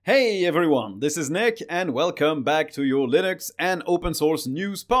Hey everyone, this is Nick and welcome back to your Linux and open source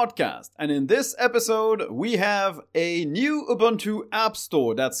news podcast. And in this episode, we have a new Ubuntu App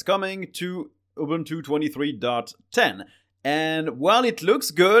Store that's coming to Ubuntu 23.10. And while it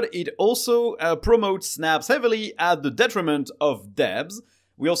looks good, it also promotes snaps heavily at the detriment of debs.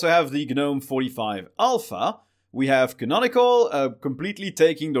 We also have the GNOME 45 Alpha. We have Canonical completely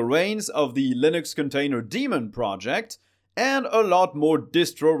taking the reins of the Linux container daemon project. And a lot more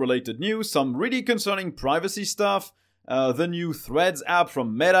distro-related news, some really concerning privacy stuff, the new Threads app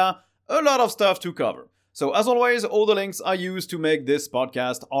from Meta, a lot of stuff to cover. So as always, all the links I use to make this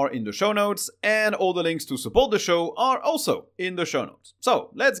podcast are in the show notes, and all the links to support the show are also in the show notes.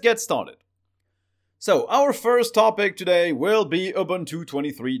 So let's get started. So our first topic today will be Ubuntu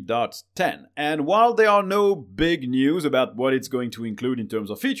 23.10. And while there are no big news about what it's going to include in terms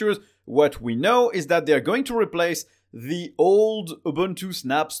of features, what we know is that they're going to replace the old Ubuntu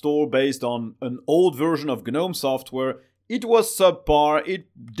Snap Store based on an old version of GNOME software. It was subpar, it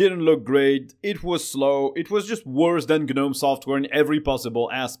didn't look great, it was slow, it was just worse than GNOME software in every possible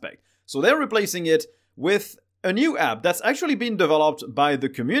aspect. So they're replacing it with a new app that's actually been developed by the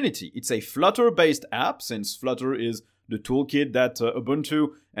community. It's a Flutter-based app, since Flutter is the toolkit that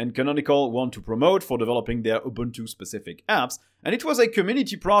Ubuntu and Canonical want to promote for developing their Ubuntu-specific apps. And it was a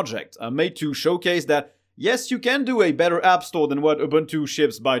community project made to showcase that yes, you can do a better app store than what Ubuntu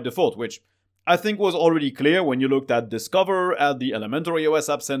ships by default, which I think was already clear when you looked at Discover, at the Elementary OS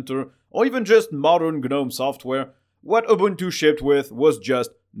App Center, or even just modern GNOME software. What Ubuntu shipped with was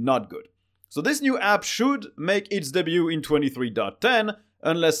just not good. So this new app should make its debut in 23.10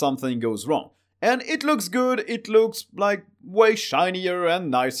 unless something goes wrong. And it looks good, it looks like way shinier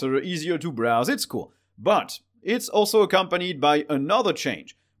and nicer, easier to browse, it's cool. But it's also accompanied by another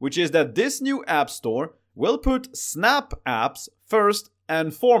change, which is that this new app store will put Snap apps first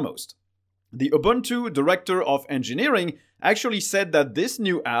and foremost. The Ubuntu Director of Engineering actually said that this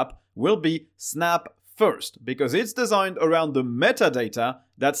new app will be Snap first because it's designed around the metadata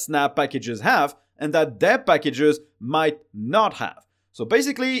that Snap packages have and that deb packages might not have. So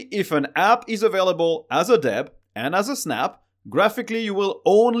basically, if an app is available as a deb and as a snap, graphically you will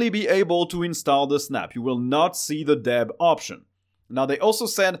only be able to install the snap. You will not see the deb option. Now they also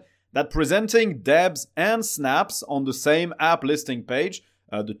said that presenting debs and snaps on the same app listing page,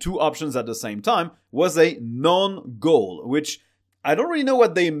 the two options at the same time, was a non-goal, which I don't really know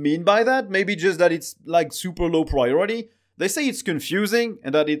what they mean by that. Maybe just that it's like super low priority. They say it's confusing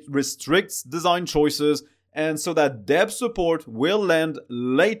and that it restricts design choices and so that deb support will land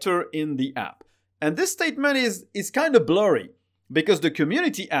later in the app. And this statement is kind of blurry because the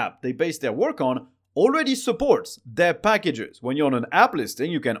community app they base their work on already supports deb packages. When you're on an app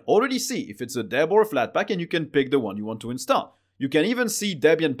listing, you can already see if it's a deb or a flatpak and you can pick the one you want to install. You can even see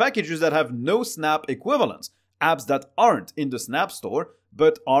Debian packages that have no snap equivalents, apps that aren't in the Snap Store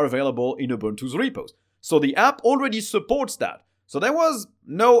but are available in Ubuntu's repos. So the app already supports that. So there was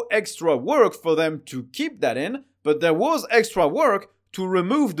no extra work for them to keep that in, but there was extra work to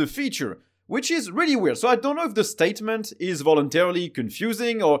remove the feature, which is really weird. So I don't know if the statement is voluntarily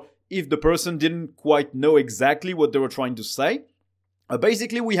confusing or if the person didn't quite know exactly what they were trying to say.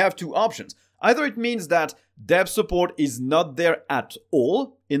 Basically, we have two options. Either it means that deb support is not there at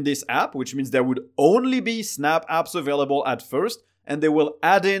all in this app, which means there would only be Snap apps available at first, and they will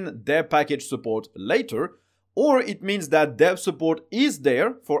add in deb package support later. Or it means that deb support is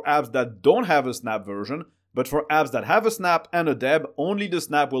there for apps that don't have a Snap version, but for apps that have a Snap and a deb, only the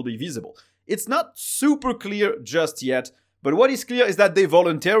Snap will be visible. It's not super clear just yet, but what is clear is that they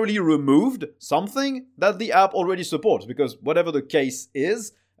voluntarily removed something that the app already supports, because whatever the case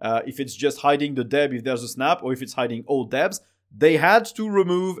is, if it's just hiding the deb if there's a snap, or if it's hiding all debs, they had to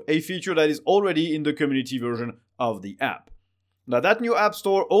remove a feature that is already in the community version of the app. Now that new app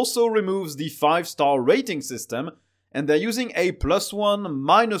store also removes the 5-star rating system, and they're using a +1,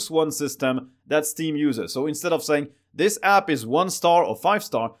 -1 system that Steam uses. So instead of saying, this app is 1 star or 5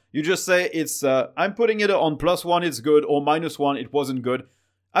 star, you just say it's I'm putting it on +1, it's good, or -1, it wasn't good.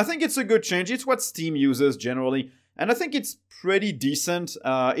 I think it's a good change. It's what Steam uses generally, and I think it's pretty decent.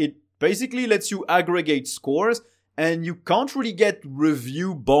 It basically lets you aggregate scores, and you can't really get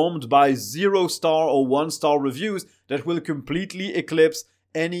review bombed by 0-star or 1-star reviews that will completely eclipse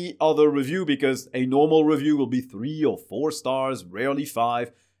any other review, because a normal review will be 3 or 4 stars, rarely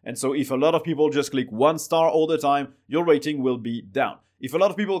 5. And so if a lot of people just click 1 star all the time, your rating will be down. If a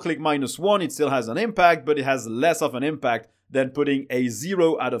lot of people click -1, it still has an impact, but it has less of an impact than putting a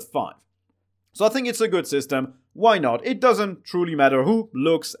 0 out of 5. So I think it's a good system. Why not? It doesn't truly matter who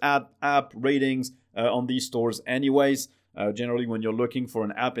looks at app ratings on these stores anyways. Generally, when you're looking for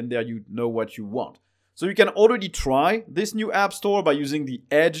an app in there, you know what you want. So you can already try this new app store by using the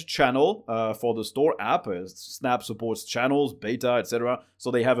Edge channel for the store app. Snap supports channels, beta, etc.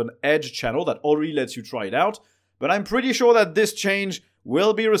 So they have an Edge channel that already lets you try it out. But I'm pretty sure that this change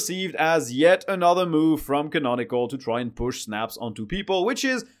will be received as yet another move from Canonical to try and push snaps onto people, which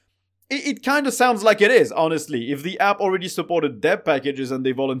is, it kind of sounds like it is, honestly. If the app already supported deb packages and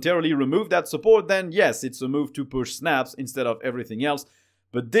they voluntarily removed that support, then yes, it's a move to push snaps instead of everything else.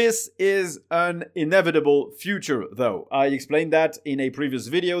 But this is an inevitable future, though. I explained that in a previous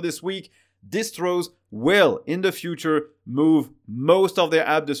video this week. Distros will, in the future, move most of their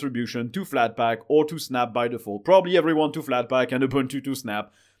app distribution to Flatpak or to Snap by default. Probably everyone to Flatpak and Ubuntu to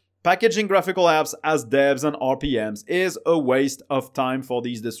Snap. Packaging graphical apps as devs and RPMs is a waste of time for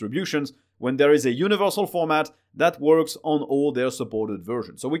these distributions when there is a universal format that works on all their supported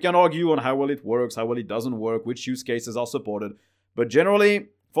versions. So we can argue on how well it works, how well it doesn't work, which use cases are supported. But generally,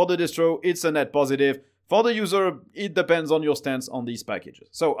 for the distro, it's a net positive. For the user, it depends on your stance on these packages.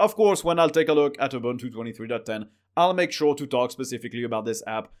 So, of course, when I'll take a look at Ubuntu 23.10, I'll make sure to talk specifically about this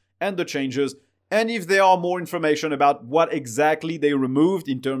app and the changes. And if there are more information about what exactly they removed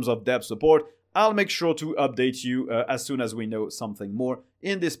in terms of deb support, I'll make sure to update you as soon as we know something more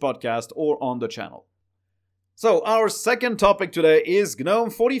in this podcast or on the channel. So, our second topic today is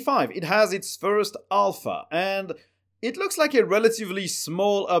GNOME 45. It has its first alpha, and it looks like a relatively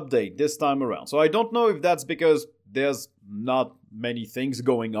small update this time around. So I don't know if that's because there's not many things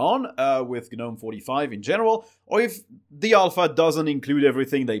going on with GNOME 45 in general, or if the alpha doesn't include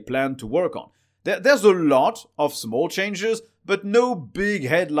everything they plan to work on. There's a lot of small changes, but no big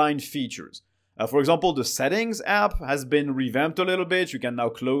headline features. For example, the Settings app has been revamped a little bit. You can now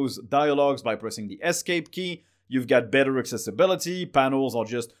close dialogues by pressing the Escape key. You've got better accessibility. Panels are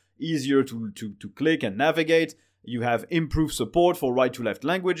just easier to click and navigate. You have improved support for right-to-left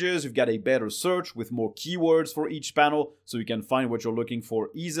languages. You've got a better search with more keywords for each panel, so you can find what you're looking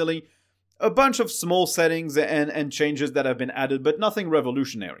for easily. A bunch of small settings and changes that have been added, but nothing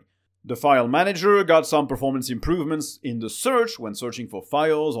revolutionary. The file manager got some performance improvements in the search when searching for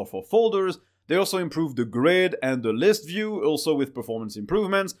files or for folders. They also improved the grid and the list view, also with performance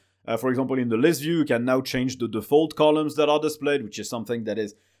improvements. For example, in the list view, you can now change the default columns that are displayed, which is something that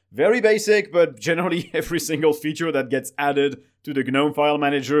is very basic, but generally every single feature that gets added to the GNOME file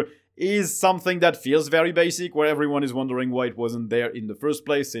manager is something that feels very basic, where everyone is wondering why it wasn't there in the first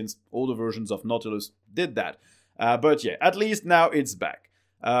place, since all the versions of Nautilus did that. But yeah, at least now it's back.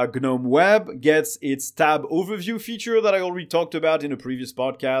 GNOME Web gets its tab overview feature that I already talked about in a previous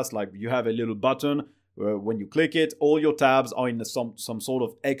podcast. Like, you have a little button, when you click it, all your tabs are in some sort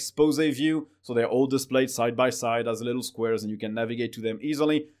of expose view, so they're all displayed side by side as little squares and you can navigate to them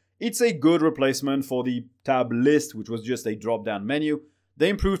easily. It's a good replacement for the tab list, which was just a drop-down menu. They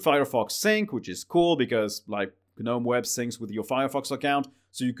improved Firefox Sync, which is cool because, like, GNOME Web syncs with your Firefox account,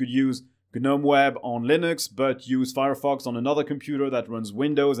 so you could use GNOME Web on Linux, but use Firefox on another computer that runs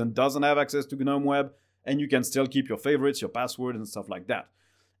Windows and doesn't have access to GNOME Web, and you can still keep your favorites, your passwords, and stuff like that.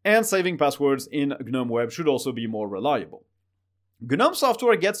 And saving passwords in GNOME Web should also be more reliable. GNOME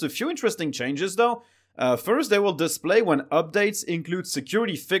software gets a few interesting changes, though. First, they will display when updates include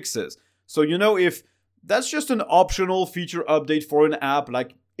security fixes. So, if that's just an optional feature update for an app,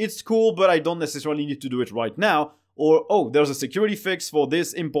 like, it's cool, but I don't necessarily need to do it right now. Or, oh, there's a security fix for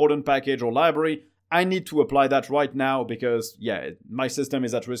this important package or library. I need to apply that right now because, my system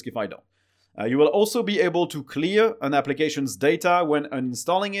is at risk if I don't. You will also be able to clear an application's data when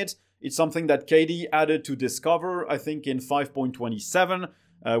uninstalling it. It's something that KDE added to Discover, I think in 5.27.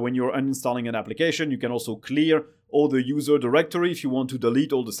 When you're uninstalling an application, you can also clear all the user directory if you want to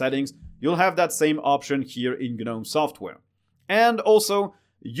delete all the settings. You'll have that same option here in GNOME software. And also,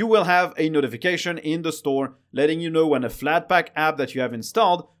 you will have a notification in the store letting you know when a Flatpak app that you have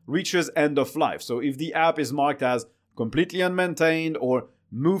installed reaches end of life. So if the app is marked as completely unmaintained or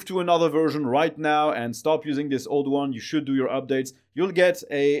move to another version right now and stop using this old one, you should do your updates, you'll get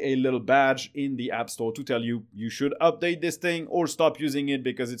a little badge in the App Store to tell you should update this thing or stop using it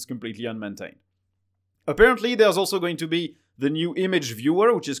because it's completely unmaintained. Apparently, there's also going to be the new image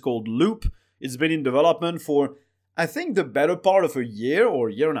viewer, which is called Loop. It's been in development for, I think, the better part of a year or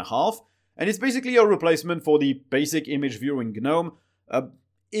year and a half, and it's basically a replacement for the basic image viewer in GNOME.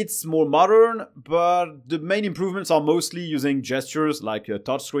 It's more modern, but the main improvements are mostly using gestures like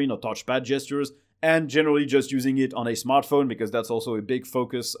touchscreen or touchpad gestures, and generally just using it on a smartphone because that's also a big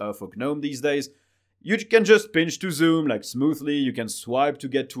focus for GNOME these days. You can just pinch to zoom like smoothly. You can swipe to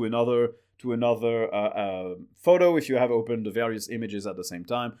get to another photo if you have opened the various images at the same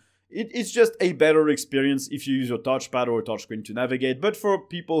time. It's just a better experience if you use your touchpad or a touchscreen to navigate. But for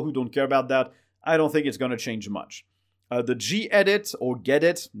people who don't care about that, I don't think it's going to change much. The gedit or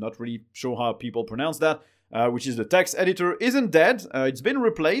gedit, not really sure how people pronounce that, which is the text editor, isn't dead. It's been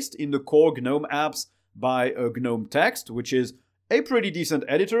replaced in the core GNOME apps by GNOME Text, which is a pretty decent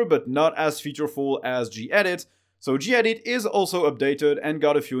editor, but not as featureful as gedit. So gedit is also updated and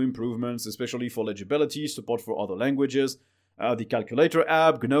got a few improvements, especially for legibility, support for other languages. The calculator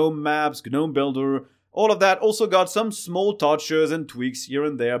app, GNOME Maps, GNOME Builder, all of that also got some small touches and tweaks here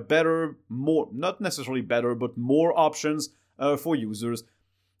and there, better, more, not necessarily better, but more options for users.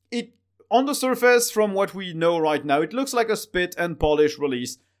 On the surface, from what we know right now, it looks like a spit and polish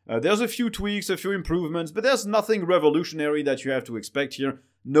release. There's a few tweaks, a few improvements, but there's nothing revolutionary that you have to expect here.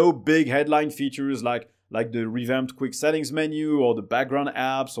 No big headline features like the revamped quick settings menu or the background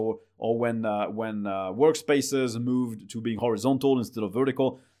apps or when workspaces moved to being horizontal instead of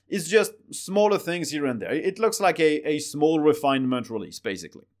vertical. It's just smaller things here and there. It looks like a small refinement release,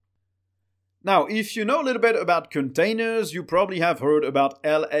 basically. Now, if you know a little bit about containers, you probably have heard about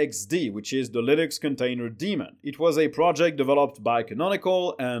LXD, which is the Linux Container Daemon. It was a project developed by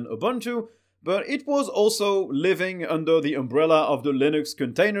Canonical and Ubuntu, but it was also living under the umbrella of the Linux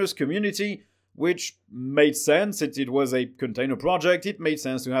containers community, which made sense since it was a container project. It made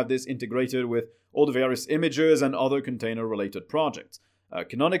sense to have this integrated with all the various images and other container-related projects.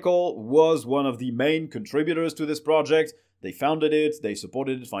 Canonical was one of the main contributors to this project. They founded it, they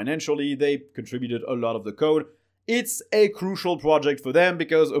supported it financially, they contributed a lot of the code. It's a crucial project for them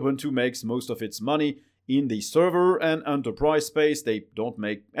because Ubuntu makes most of its money in the server and enterprise space. They don't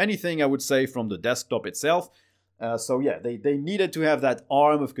make anything, I would say, from the desktop itself. They needed to have that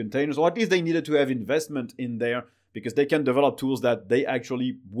arm of containers, or at least they needed to have investment in there because they can develop tools that they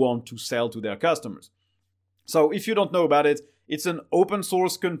actually want to sell to their customers. So if you don't know about it, it's an open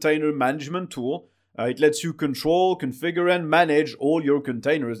source container management tool. It lets you control, configure, and manage all your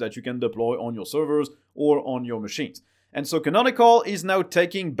containers that you can deploy on your servers or on your machines. And so Canonical is now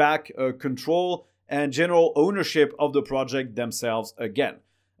taking back control and general ownership of the project themselves again.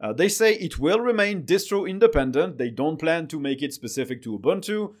 They say it will remain distro independent. They don't plan to make it specific to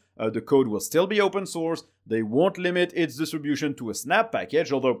Ubuntu. The code will still be open source. They won't limit its distribution to a snap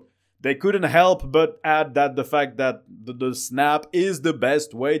package, although they couldn't help but add that the fact that the snap is the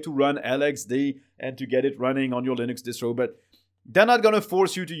best way to run LXD and to get it running on your Linux distro, but they're not going to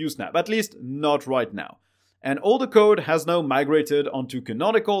force you to use snap, at least not right now. And all the code has now migrated onto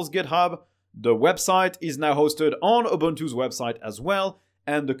Canonical's GitHub. The website is now hosted on Ubuntu's website as well,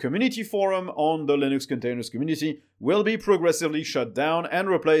 and the community forum on the Linux containers community will be progressively shut down and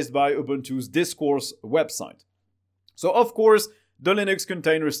replaced by Ubuntu's Discourse website. So of course, the Linux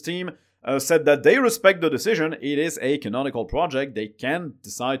containers team said that they respect the decision. It is a Canonical project. They can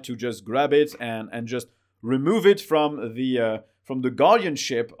decide to just grab it and just remove it from the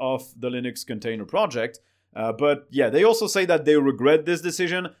guardianship of the Linux container project. But they also say that they regret this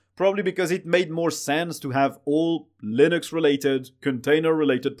decision, probably because it made more sense to have all Linux-related,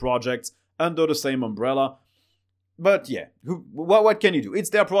 container-related projects under the same umbrella. But what can you do?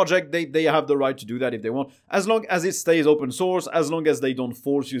 It's their project. They have the right to do that if they want. As long as it stays open source, as long as they don't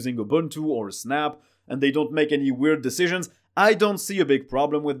force using Ubuntu or Snap, and they don't make any weird decisions, I don't see a big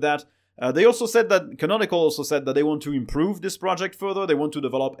problem with that. They also said that, Canonical also said that they want to improve this project further. They want to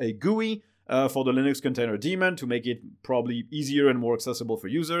develop a GUI for the Linux Container Daemon to make it probably easier and more accessible for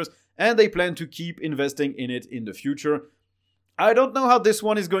users, and they plan to keep investing in it in the future. I don't know how this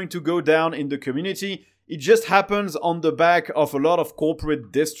one is going to go down in the community. It just happens on the back of a lot of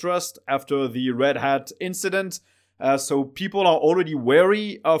corporate distrust after the Red Hat incident. So people are already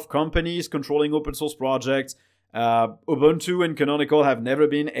wary of companies controlling open source projects. Ubuntu and Canonical have never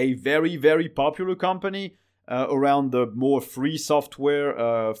been a very, very popular company around the more free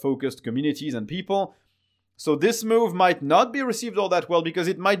software focused communities and people. So this move might not be received all that well because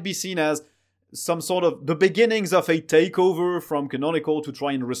it might be seen as some sort of the beginnings of a takeover from Canonical to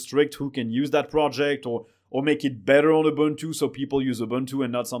try and restrict who can use that project or make it better on Ubuntu so people use Ubuntu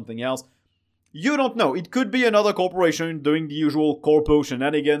and not something else. You don't know. It could be another corporation doing the usual corpo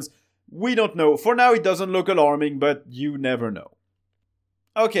shenanigans. We don't know. For now, it doesn't look alarming, but you never know.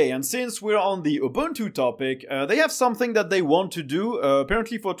 Okay, and since we're on the Ubuntu topic, they have something that they want to do,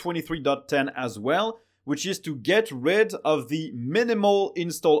 apparently for 23.10 as well, which is to get rid of the minimal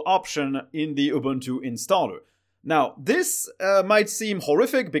install option in the Ubuntu installer. Now, this might seem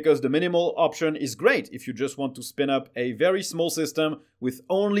horrific because the minimal option is great if you just want to spin up a very small system with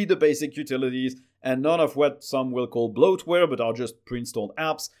only the basic utilities and none of what some will call bloatware but are just pre-installed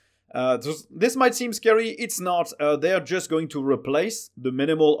apps. This might seem scary. It's not. They're just going to replace the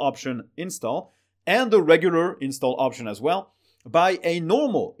minimal option install and the regular install option as well by a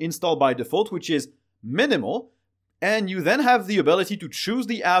normal install by default, which is minimal. And you then have the ability to choose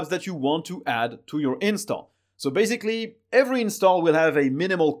the apps that you want to add to your install. So basically, every install will have a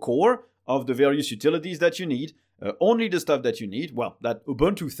minimal core of the various utilities that you need, only the stuff that you need, well, that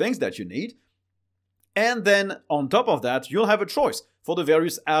Ubuntu thinks that you need. And then on top of that, you'll have a choice for the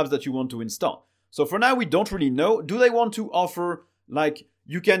various apps that you want to install. So for now, we don't really know. Do they want to offer, like,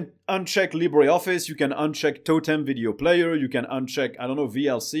 you can uncheck LibreOffice, you can uncheck Totem Video Player, you can uncheck, I don't know,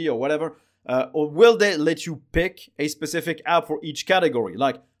 VLC or whatever. Or will they let you pick a specific app for each category?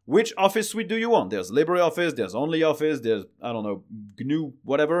 Like, which Office suite do you want? There's LibreOffice, there's OnlyOffice, there's, I don't know, GNU,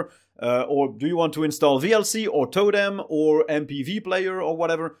 whatever. Or do you want to install VLC or Totem or MPV Player or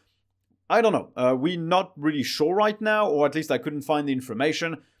whatever? I don't know. We're not really sure right now, or at least I couldn't find the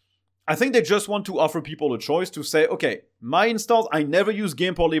information. I think they just want to offer people a choice to say, okay, my installs, I never use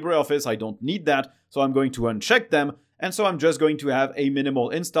GIMP or LibreOffice, I don't need that, so I'm going to uncheck them, and so I'm just going to have a minimal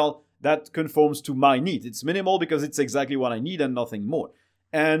install that conforms to my needs. It's minimal because it's exactly what I need and nothing more.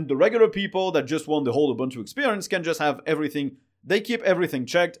 And the regular people that just want the whole Ubuntu experience can just have everything, they keep everything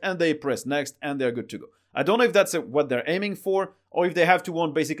checked and they press next and they're good to go. I don't know if that's what they're aiming for or if they have to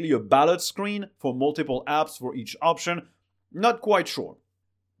want basically a ballot screen for multiple apps for each option. Not quite sure.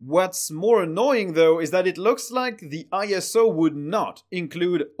 What's more annoying though is that it looks like the ISO would not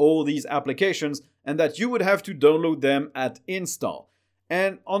include all these applications and that you would have to download them at install.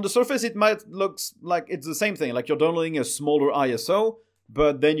 And on the surface, it might look like it's the same thing, like you're downloading a smaller ISO,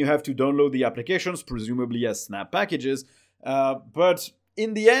 but then you have to download the applications, presumably as snap packages. But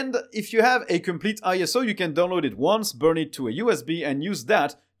in the end, if you have a complete ISO, you can download it once, burn it to a USB, and use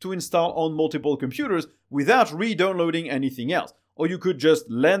that to install on multiple computers without re-downloading anything else. Or you could just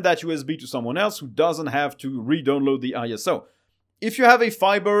lend that USB to someone else who doesn't have to re-download the ISO. If you have a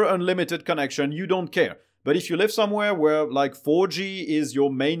fiber unlimited connection, you don't care. But if you live somewhere where like 4G is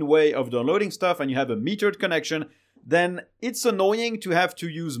your main way of downloading stuff and you have a metered connection, then it's annoying to have to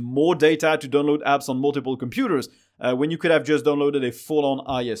use more data to download apps on multiple computers when you could have just downloaded a full-on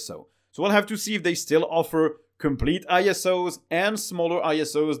ISO. So we'll have to see if they still offer complete ISOs and smaller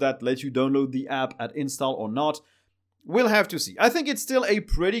ISOs that let you download the app at install or not. We'll have to see. I think it's still a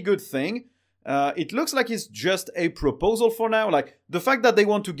pretty good thing. It looks like it's just a proposal for now. Like, the fact that they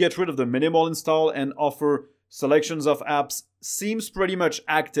want to get rid of the minimal install and offer selections of apps seems pretty much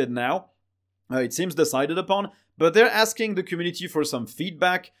acted now. It seems decided upon, but they're asking the community for some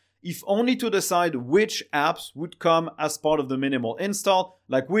feedback, if only to decide which apps would come as part of the minimal install,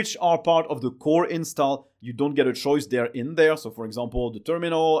 like which are part of the core install. You don't get a choice, they're in there. So for example, the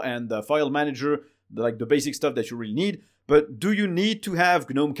terminal and the file manager, like the basic stuff that you really need. But do you need to have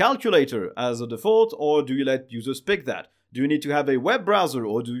GNOME Calculator as a default, or do you let users pick that? Do you need to have a web browser,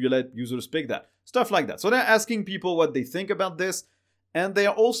 or do you let users pick that? Stuff like that. So they're asking people what they think about this, and they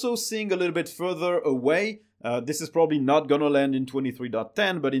are also seeing a little bit further away. This is probably not going to land in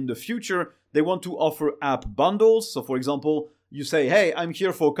 23.10, but in the future, they want to offer app bundles. So for example, you say, hey, I'm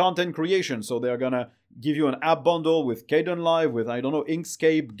here for content creation. So they're going to give you an app bundle with Kdenlive, with, I don't know,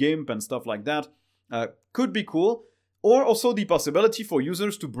 Inkscape, GIMP, and stuff like that. Could be cool. Or also the possibility for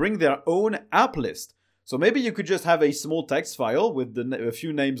users to bring their own app list. So maybe you could just have a small text file with a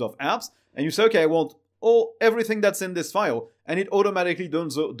few names of apps, and you say, okay, I want everything that's in this file, and it automatically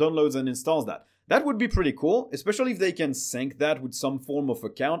downloads and installs that. That would be pretty cool, especially if they can sync that with some form of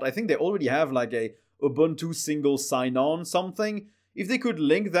account. I think they already have like a Ubuntu single sign-on something. If they could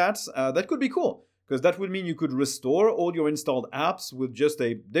link that, that could be cool. Because that would mean you could restore all your installed apps with just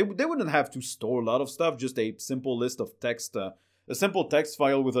they wouldn't have to store a lot of stuff, just a simple list of text, a simple text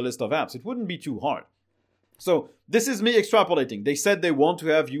file with a list of apps. It wouldn't be too hard. So this is me extrapolating. They said they want to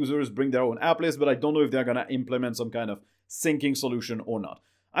have users bring their own app list, but I don't know if they're going to implement some kind of syncing solution or not.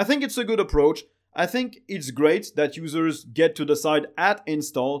 I think it's a good approach. I think it's great that users get to decide at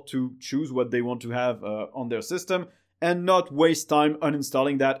install to choose what they want to have on their system and not waste time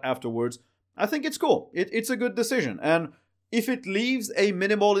uninstalling that afterwards. I think it's cool. It's a good decision. And if it leaves a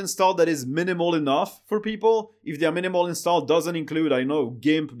minimal install that is minimal enough for people, if their minimal install doesn't include, I know,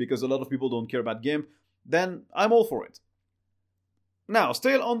 GIMP, because a lot of people don't care about GIMP, then I'm all for it. Now,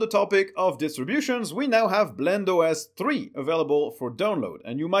 still on the topic of distributions, we now have BlendOS 3 available for download.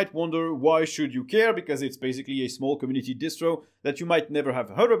 And you might wonder, why should you care? Because it's basically a small community distro that you might never have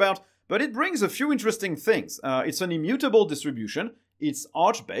heard about. But it brings a few interesting things. It's an immutable distribution. It's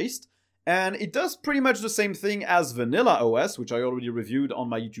Arch-based. And it does pretty much the same thing as Vanilla OS, which I already reviewed on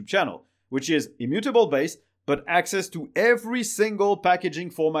my YouTube channel, which is immutable based, but access to every single packaging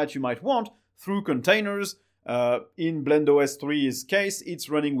format you might want through containers. In BlendOS 3's case, it's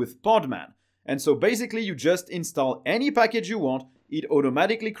running with Podman. And so basically you just install any package you want, it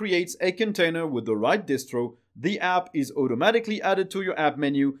automatically creates a container with the right distro, the app is automatically added to your app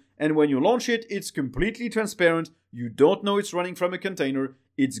menu, and when you launch it, it's completely transparent, you don't know it's running from a container,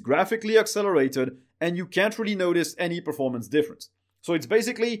 it's graphically accelerated, and you can't really notice any performance difference. So it's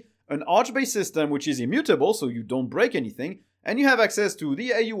basically an Arch-based system which is immutable, so you don't break anything, and you have access to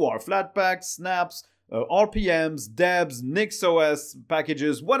the AUR, Flatpak, snaps, RPMs, debs, NixOS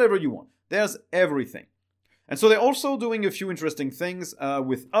packages, whatever you want. There's everything. And so they're also doing a few interesting things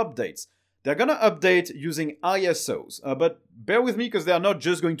with updates. They're going to update using ISOs, but bear with me because they are not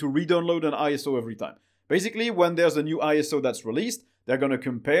just going to re-download an ISO every time. Basically, when there's a new ISO that's released, they're going to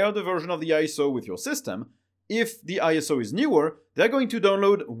compare the version of the ISO with your system. If the ISO is newer, they're going to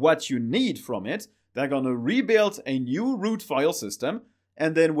download what you need from it. They're going to rebuild a new root file system,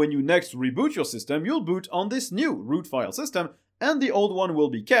 and then when you next reboot your system, you'll boot on this new root file system, and the old one will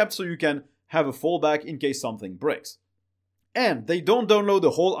be kept so you can have a fallback in case something breaks. And they don't download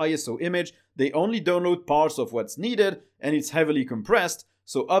the whole ISO image, they only download parts of what's needed, and it's heavily compressed,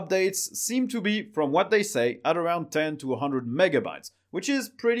 so updates seem to be, from what they say, at around 10 to 100 megabytes, which is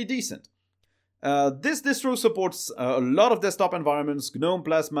pretty decent. This distro supports a lot of desktop environments, GNOME,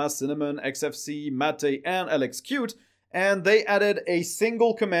 Plasma, Cinnamon, XFC, Mate, and LXQt, and they added a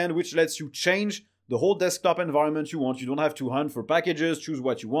single command which lets you change the whole desktop environment you want. You don't have to hunt for packages, choose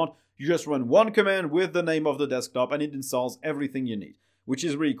what you want. You just run one command with the name of the desktop and it installs everything you need, which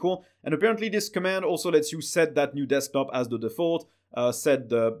is really cool. And apparently this command also lets you set that new desktop as the default, set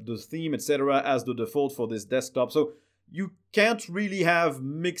the theme, etc. as the default for this desktop. So you can't really have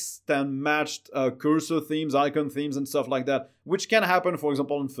mixed and matched cursor themes, icon themes, and stuff like that, which can happen, for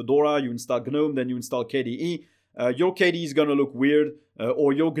example, in Fedora. You install GNOME, then you install KDE. Your KDE is going to look weird,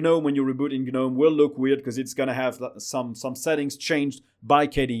 or your GNOME, when you reboot in GNOME, will look weird because it's going to have some settings changed by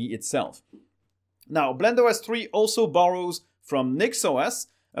KDE itself. Now, BlendOS 3 also borrows from NixOS.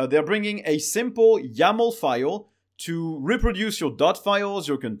 They're bringing a simple YAML file to reproduce your dot files,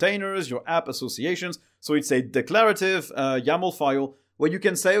 your containers, your app associations. So it's a declarative YAML file where you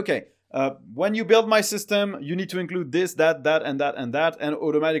can say, okay, when you build my system, you need to include this, that, and that, and that, and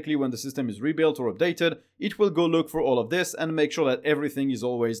automatically when the system is rebuilt or updated, it will go look for all of this and make sure that everything is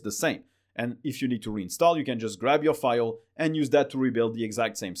always the same. And if you need to reinstall, you can just grab your file and use that to rebuild the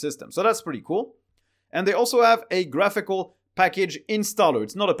exact same system. So that's pretty cool. And they also have a graphical package installer.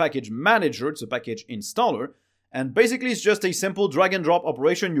 It's not a package manager, it's a package installer. And basically it's just a simple drag and drop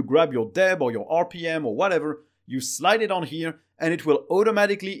operation. You grab your deb or your RPM or whatever, you slide it on here, and it will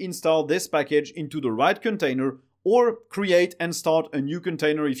automatically install this package into the right container or create and start a new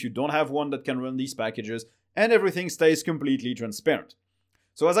container if you don't have one that can run these packages, and everything stays completely transparent.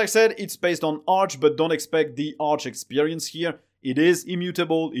 So as I said, it's based on Arch, but don't expect the Arch experience here. It is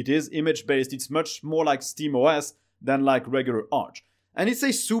immutable, it is image-based, it's much more like SteamOS than like regular Arch. And it's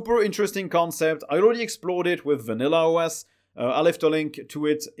a super interesting concept. I already explored it with Vanilla OS. I'll left a link to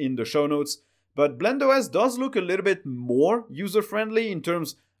it in the show notes. But BlendOS does look a little bit more user-friendly in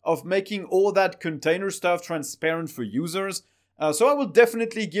terms of making all that container stuff transparent for users. So I will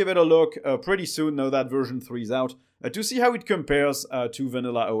definitely give it a look pretty soon now that version 3 is out to see how it compares to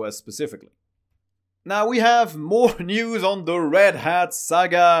Vanilla OS specifically. Now we have more news on the Red Hat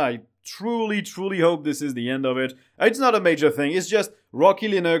saga. I truly hope this is the end of it. It's not a major thing. It's just Rocky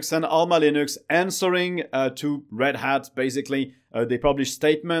Linux and Alma Linux answering to Red Hat, basically. They published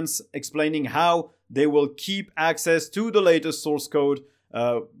statements explaining how they will keep access to the latest source code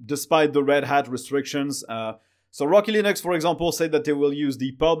despite the Red Hat restrictions. So Rocky Linux, for example, said that they will use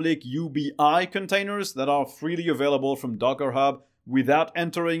the public UBI containers that are freely available from Docker Hub without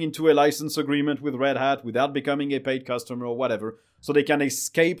entering into a license agreement with Red Hat, without becoming a paid customer or whatever, so they can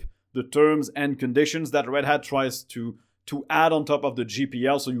escape the terms and conditions that Red Hat tries to add on top of the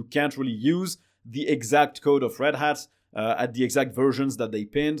GPL, so you can't really use the exact code of Red Hat at the exact versions that they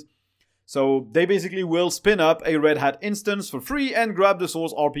pinned. So they basically will spin up a Red Hat instance for free and grab the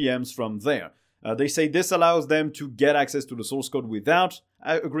source RPMs from there. They say this allows them to get access to the source code without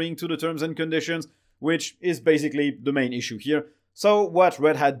agreeing to the terms and conditions, which is basically the main issue here. So what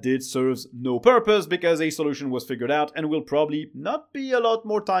Red Hat did serves no purpose because a solution was figured out and will probably not be a lot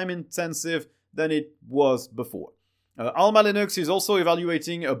more time intensive than it was before. Alma Linux is also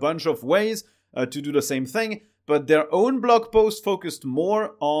evaluating a bunch of ways to do the same thing, but their own blog post focused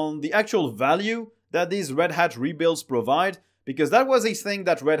more on the actual value that these Red Hat rebuilds provide, because that was a thing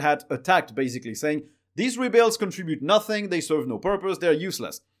that Red Hat attacked, basically saying, these rebuilds contribute nothing, they serve no purpose, they're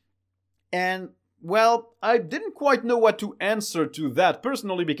useless. And well, I didn't quite know what to answer to that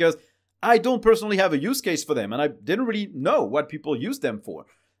personally because I don't personally have a use case for them and I didn't really know what people use them for.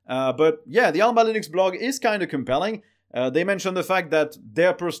 But yeah, the Alma Linux blog is kind of compelling. They mention the fact that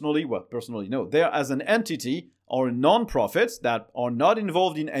they're they're as an entity are non-profits that are not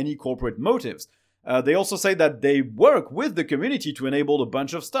involved in any corporate motives. They also say that they work with the community to enable a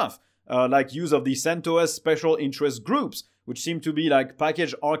bunch of stuff, like use of the CentOS special interest groups, which seem to be like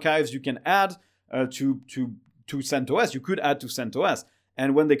package archives you can add to CentOS. You could add to CentOS.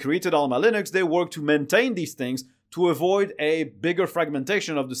 And when they created Alma Linux, they worked to maintain these things to avoid a bigger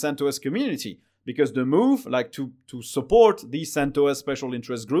fragmentation of the CentOS community. Because the move, like to support these CentOS special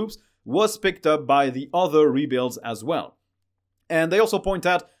interest groups, was picked up by the other rebuilds as well. And they also point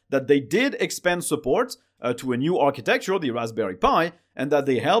out that they did expand support to a new architecture, the Raspberry Pi, and that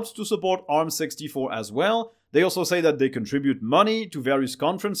they helped to support ARM64 as well. They also say that they contribute money to various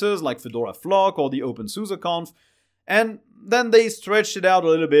conferences like Fedora Flock or the OpenSUSE Conf. And then they stretched it out a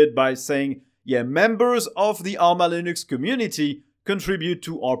little bit by saying, yeah, members of the Alma Linux community contribute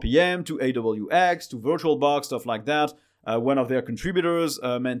to RPM, to AWX, to VirtualBox, stuff like that. One of their contributors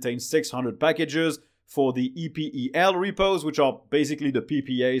maintains 600 packages for the EPEL repos, which are basically the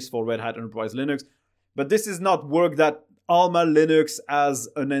PPAs for Red Hat Enterprise Linux. But this is not work that Alma Linux as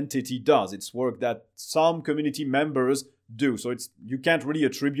an entity does. It's work that some community members do. So you can't really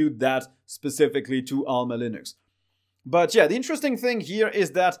attribute that specifically to Alma Linux. But yeah, the interesting thing here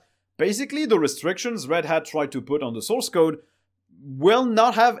is that basically the restrictions Red Hat tried to put on the source code will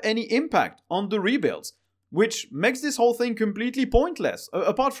not have any impact on the rebuilds, which makes this whole thing completely pointless.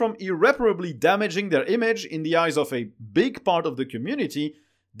 Apart from irreparably damaging their image in the eyes of a big part of the community,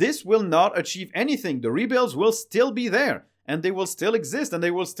 this will not achieve anything. The rebuilds will still be there, and they will still exist, and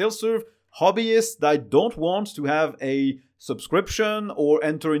they will still serve hobbyists that don't want to have a subscription or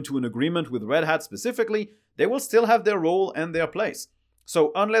enter into an agreement with Red Hat specifically. They will still have their role and their place.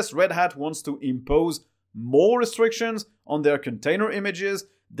 So unless Red Hat wants to impose more restrictions on their container images,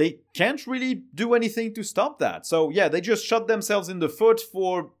 they can't really do anything to stop that. So yeah, they just shot themselves in the foot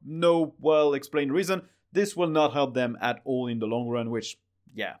for no well-explained reason. This will not help them at all in the long run, which,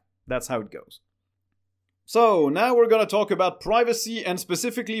 yeah, that's how it goes. So now we're going to talk about privacy, and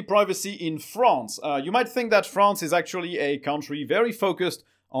specifically privacy in France. You might think that France is actually a country very focused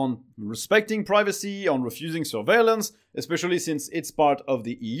on respecting privacy, on refusing surveillance, especially since it's part of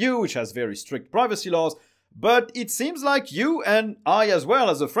the EU, which has very strict privacy laws. But it seems like you and I, as well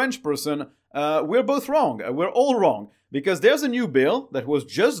as a French person, we're both wrong. We're all wrong. Because there's a new bill that was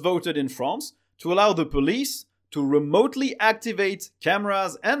just voted in France to allow the police to remotely activate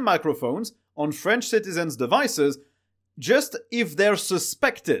cameras and microphones on French citizens' devices just if they're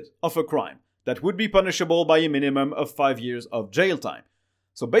suspected of a crime that would be punishable by a minimum of 5 years of jail time.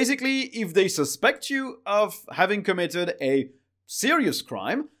 So basically, if they suspect you of having committed a serious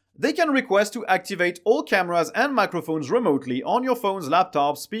crime, they can request to activate all cameras and microphones remotely on your phones,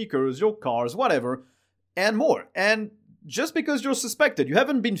 laptops, speakers, your cars, whatever, and more. And just because you're suspected, you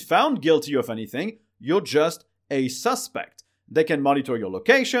haven't been found guilty of anything, you're just a suspect. They can monitor your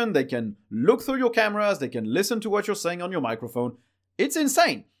location, they can look through your cameras, they can listen to what you're saying on your microphone. It's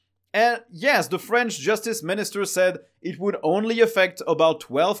insane. And yes, the French Justice Minister said it would only affect about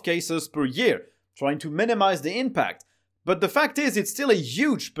 12 cases per year, trying to minimize the impact. But the fact is, it's still a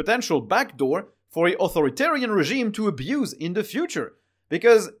huge potential backdoor for an authoritarian regime to abuse in the future.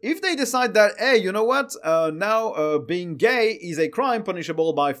 Because if they decide that, hey, you know what, now being gay is a crime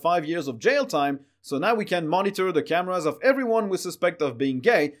punishable by 5 years of jail time, so now we can monitor the cameras of everyone we suspect of being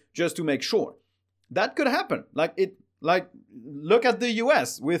gay just to make sure. That could happen. Look at the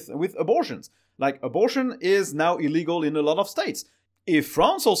US with abortions. Abortion is now illegal in a lot of states. If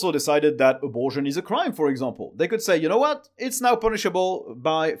France also decided that abortion is a crime, for example, they could say, you know what, it's now punishable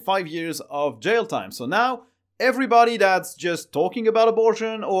by 5 years of jail time. So now everybody that's just talking about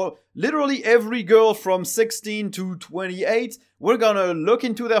abortion, or literally every girl from 16 to 28, we're gonna look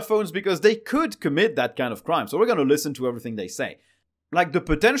into their phones because they could commit that kind of crime. So we're gonna listen to everything they say. The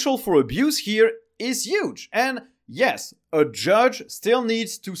potential for abuse here is huge. And yes, a judge still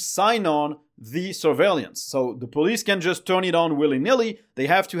needs to sign on the surveillance. So the police can just turn it on willy-nilly. They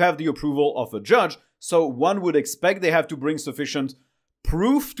have to have the approval of a judge. So one would expect they have to bring sufficient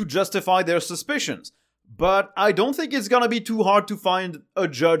proof to justify their suspicions. But I don't think it's gonna be too hard to find a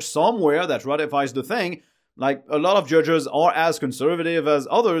judge somewhere that ratifies the thing. A lot of judges are as conservative as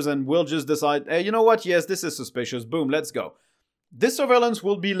others and will just decide, hey, you know what, yes, this is suspicious, boom, let's go. This surveillance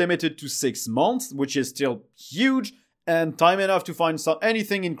will be limited to 6 months, which is still huge, and time enough to find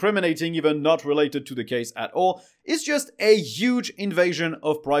anything incriminating, even not related to the case at all. It's just a huge invasion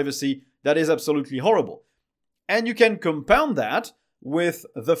of privacy that is absolutely horrible. And you can compound that with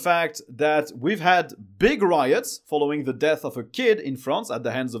the fact that we've had big riots following the death of a kid in France at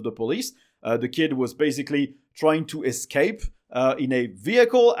the hands of the police. The kid was basically trying to escape in a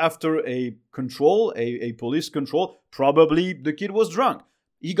vehicle after a police control. Probably the kid was drunk.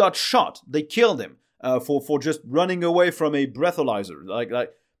 He got shot. They killed him for just running away from a breathalyzer. Like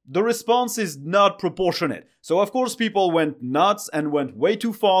the response is not proportionate. So of course people went nuts and went way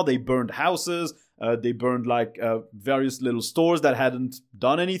too far. They burned houses. They burned various little stores that hadn't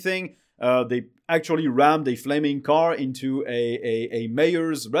done anything. They actually rammed a flaming car into a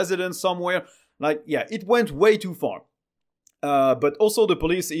mayor's residence somewhere. It went way too far. But also the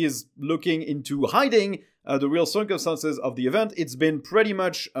police is looking into hiding the real circumstances of the event. It's been pretty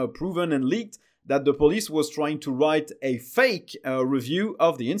much proven and leaked that the police was trying to write a fake review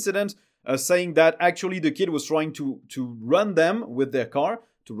of the incident, saying that actually the kid was trying to run them with their car,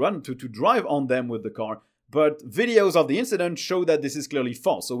 to drive on them with the car. But videos of the incident show that this is clearly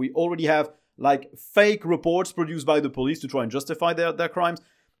false. So we already have fake reports produced by the police to try and justify their crimes.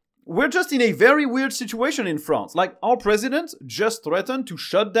 We're just in a very weird situation in France. Our president just threatened to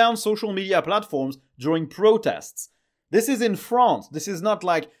shut down social media platforms during protests. This is in France. This is not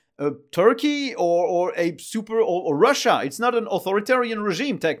Turkey or Russia. It's not an authoritarian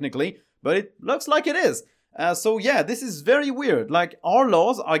regime technically, but it looks like it is. This is very weird. Our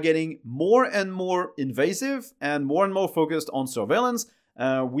laws are getting more and more invasive and more focused on surveillance.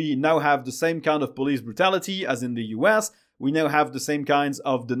 We now have the same kind of police brutality as in the US. We now have the same kinds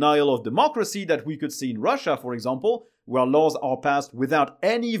of denial of democracy that we could see in Russia, for example, where laws are passed without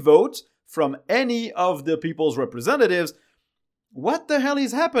any vote from any of the people's representatives. What the hell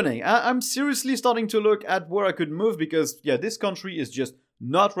is happening? I'm seriously starting to look at where I could move because, this country is just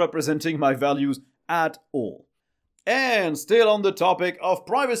not representing my values at all. And still on the topic of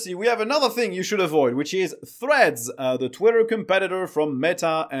privacy, we have another thing you should avoid, which is Threads, the Twitter competitor from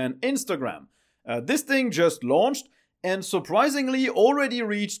Meta and Instagram. This thing just launched and surprisingly already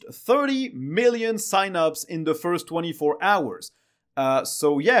reached 30 million signups in the first 24 hours.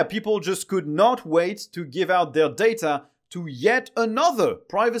 People just could not wait to give out their data to yet another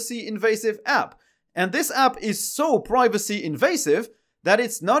privacy invasive app. And this app is so privacy invasive that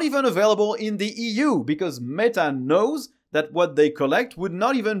it's not even available in the EU because Meta knows that what they collect would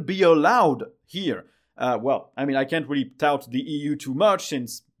not even be allowed here. I can't really tout the EU too much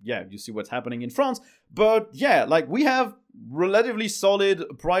since, you see what's happening in France. But we have relatively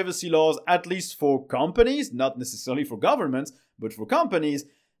solid privacy laws, at least for companies, not necessarily for governments, but for companies.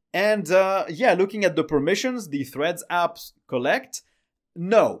 And looking at the permissions the Threads apps collect,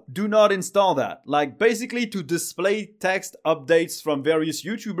 no, do not install that. Basically to display text updates from various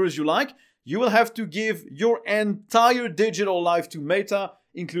YouTubers you will have to give your entire digital life to Meta,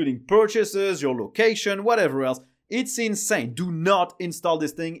 including purchases, your location, whatever else. It's insane. Do not install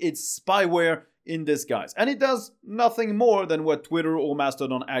this thing. It's spyware in disguise. And it does nothing more than what Twitter or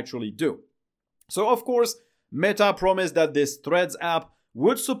Mastodon actually do. So of course, Meta promised that this Threads app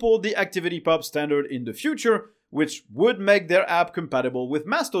would support the ActivityPub standard in the future, which would make their app compatible with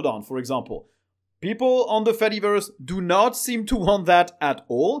Mastodon, for example. People on the Fediverse do not seem to want that at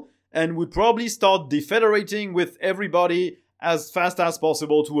all, and would probably start defederating with everybody as fast as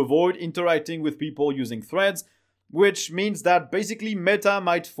possible to avoid interacting with people using Threads, which means that basically Meta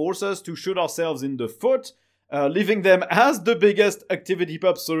might force us to shoot ourselves in the foot, leaving them as the biggest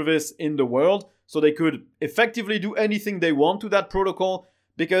ActivityPub service in the world, so they could effectively do anything they want to that protocol,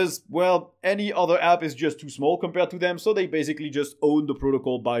 because, any other app is just too small compared to them, so they basically just own the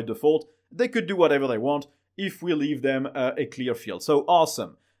protocol by default. They could do whatever they want if we leave them a clear field. So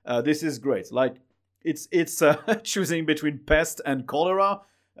awesome. This is great. It's choosing between pest and cholera.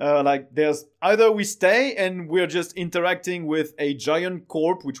 There's either we stay and we're just interacting with a giant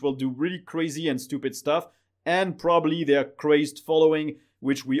corp which will do really crazy and stupid stuff, and probably their crazed following,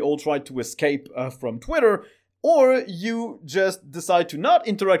 which we all try to escape from Twitter, or you just decide to not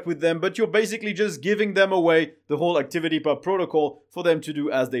interact with them, but you're basically just giving them away the whole ActivityPub protocol for them to do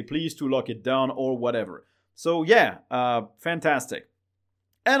as they please, to lock it down or whatever. So fantastic.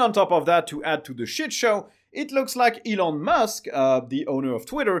 And on top of that, to add to the shit show, it looks like Elon Musk, the owner of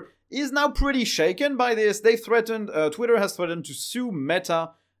Twitter, is now pretty shaken by this. Twitter has threatened to sue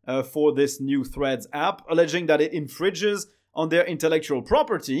Meta for this new Threads app, alleging that it infringes on their intellectual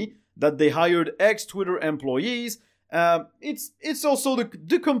property, that they hired ex-Twitter employees. It's also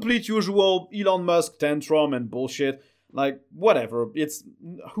the complete usual Elon Musk tantrum and bullshit. Whatever.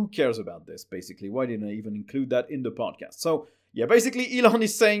 Who cares about this, basically? Why didn't I even include that in the podcast? So, basically Elon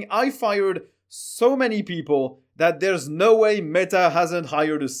is saying, I fired so many people that there's no way Meta hasn't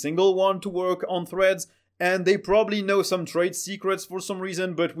hired a single one to work on Threads, and they probably know some trade secrets for some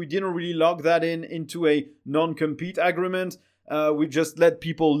reason, but we didn't really log that into a non-compete agreement. We just let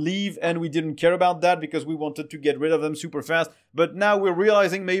people leave, and we didn't care about that because we wanted to get rid of them super fast. But now we're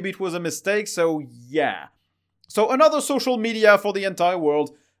realizing maybe it was a mistake, so yeah. So another social media for the entire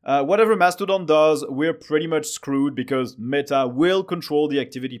world. Whatever Mastodon does, we're pretty much screwed because Meta will control the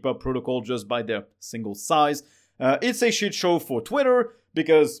ActivityPub protocol just by their single size. It's a shit show for Twitter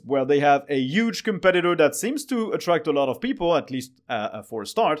because, well, they have a huge competitor that seems to attract a lot of people, at least for a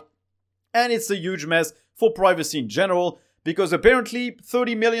start. And it's a huge mess for privacy in general because apparently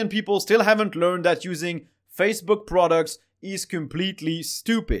 30 million people still haven't learned that using Facebook products is completely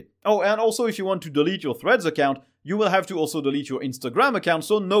stupid. Oh, and also if you want to delete your Threads account, you will have to also delete your Instagram account,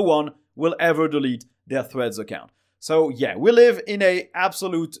 so no one will ever delete their Threads account. So yeah, we live in a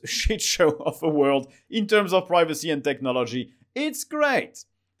absolute shit show of a world in terms of privacy and technology. It's great.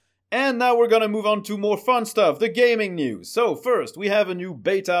 And now we're gonna move on to more fun stuff, the gaming news. So first, we have a new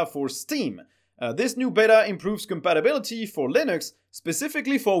beta for Steam. This new beta improves compatibility for Linux,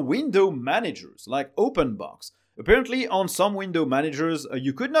 specifically for window managers, like OpenBox. Apparently, on some window managers,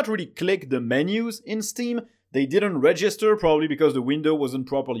 you could not really click the menus in Steam. They didn't register, probably because the window wasn't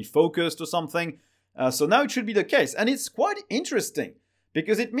properly focused or something. So now it should be the case. And it's quite interesting,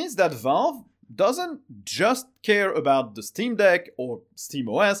 because it means that Valve doesn't just care about the Steam Deck or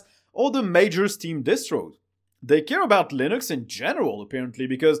SteamOS or the major Steam distros. They care about Linux in general, apparently,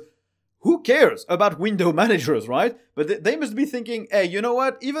 because who cares about window managers, right? But they must be thinking, hey, you know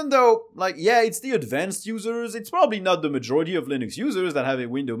what? Even though, it's the advanced users, it's probably not the majority of Linux users that have a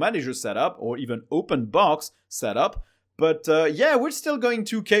window manager set up or even OpenBox set up. But we're still going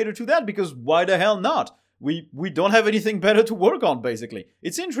to cater to that because why the hell not? We don't have anything better to work on, basically.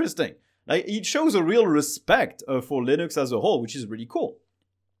 It's interesting. It shows a real respect for Linux as a whole, which is really cool.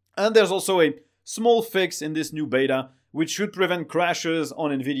 And there's also a small fix in this new beta, which should prevent crashes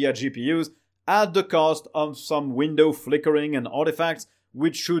on NVIDIA GPUs at the cost of some window flickering and artifacts,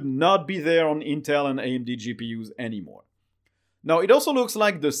 which should not be there on Intel and AMD GPUs anymore. Now, it also looks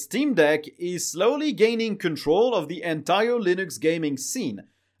like the Steam Deck is slowly gaining control of the entire Linux gaming scene.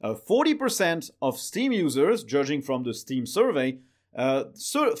 40% of Steam users, judging from the Steam survey,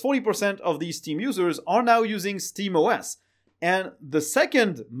 40% of these Steam users are now using SteamOS. And the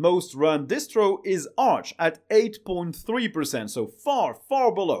second most run distro is Arch at 8.3%, so far,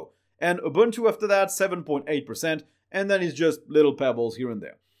 far below. And Ubuntu after that, 7.8%, and then it's just little pebbles here and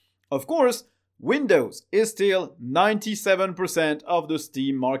there. Of course, Windows is still 97% of the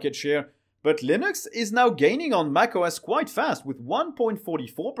Steam market share, but Linux is now gaining on macOS quite fast with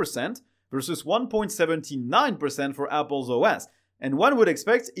 1.44% versus 1.79% for Apple's OS. And one would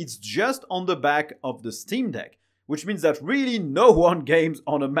expect it's just on the back of the Steam Deck, which means that really no one games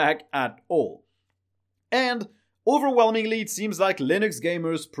on a Mac at all. And overwhelmingly, it seems like Linux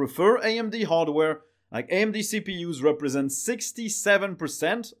gamers prefer AMD hardware. Like AMD CPUs represent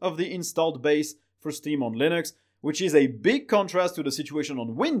 67% of the installed base for Steam on Linux, which is a big contrast to the situation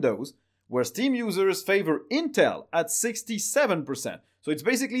on Windows, where Steam users favor Intel at 67%. So it's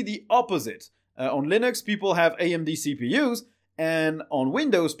basically the opposite. On Linux, people have AMD CPUs, and on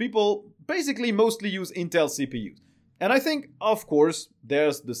Windows, people basically mostly use Intel CPUs. And I think, of course,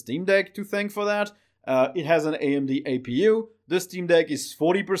 there's the Steam Deck to thank for that. It has an AMD APU. The Steam Deck is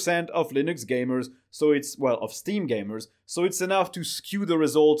 40% of Linux gamers, of Steam gamers, so it's enough to skew the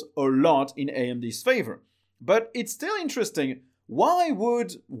result a lot in AMD's favor. But it's still interesting. Why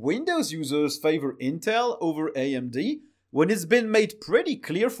would Windows users favor Intel over AMD when it's been made pretty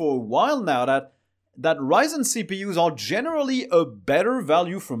clear for a while now that Ryzen CPUs are generally a better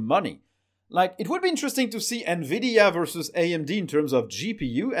value for money? It would be interesting to see NVIDIA versus AMD in terms of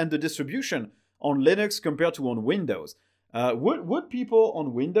GPU and the distribution on Linux compared to on Windows. Would people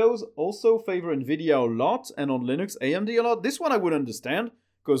on Windows also favor NVIDIA a lot and on Linux AMD a lot? This one I would understand,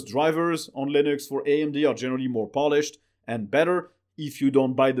 because drivers on Linux for AMD are generally more polished and better if you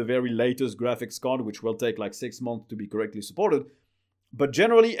don't buy the very latest graphics card, which will take 6 months to be correctly supported. But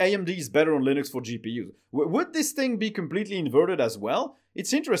generally, AMD is better on Linux for GPUs. Would this thing be completely inverted as well?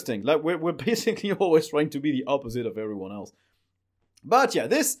 It's interesting. We're basically always trying to be the opposite of everyone else. But yeah,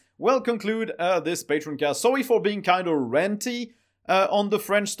 this will conclude this Patreoncast. Sorry for being kind of ranty on the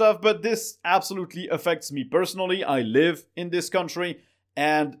French stuff, but this absolutely affects me personally. I live in this country,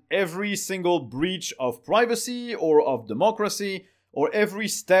 and every single breach of privacy or of democracy, or every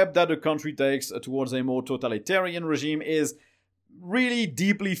step that a country takes towards a more totalitarian regime is really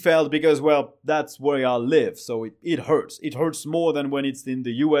deeply felt because, well, that's where I live, so it hurts. It hurts more than when it's in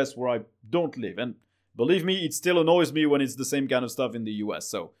the US where I don't live. And believe me, it still annoys me when it's the same kind of stuff in the US,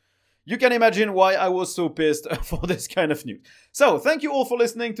 so you can imagine why I was so pissed for this kind of news. So, thank you all for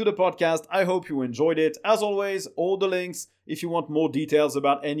listening to the podcast. I hope you enjoyed it. As always, all the links, if you want more details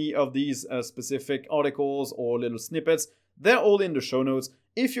about any of these specific articles or little snippets, they're all in the show notes.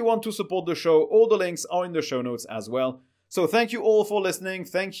 If you want to support the show, all the links are in the show notes as well. So, thank you all for listening.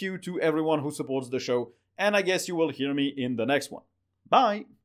 Thank you to everyone who supports the show. And I guess you will hear me in the next one. Bye!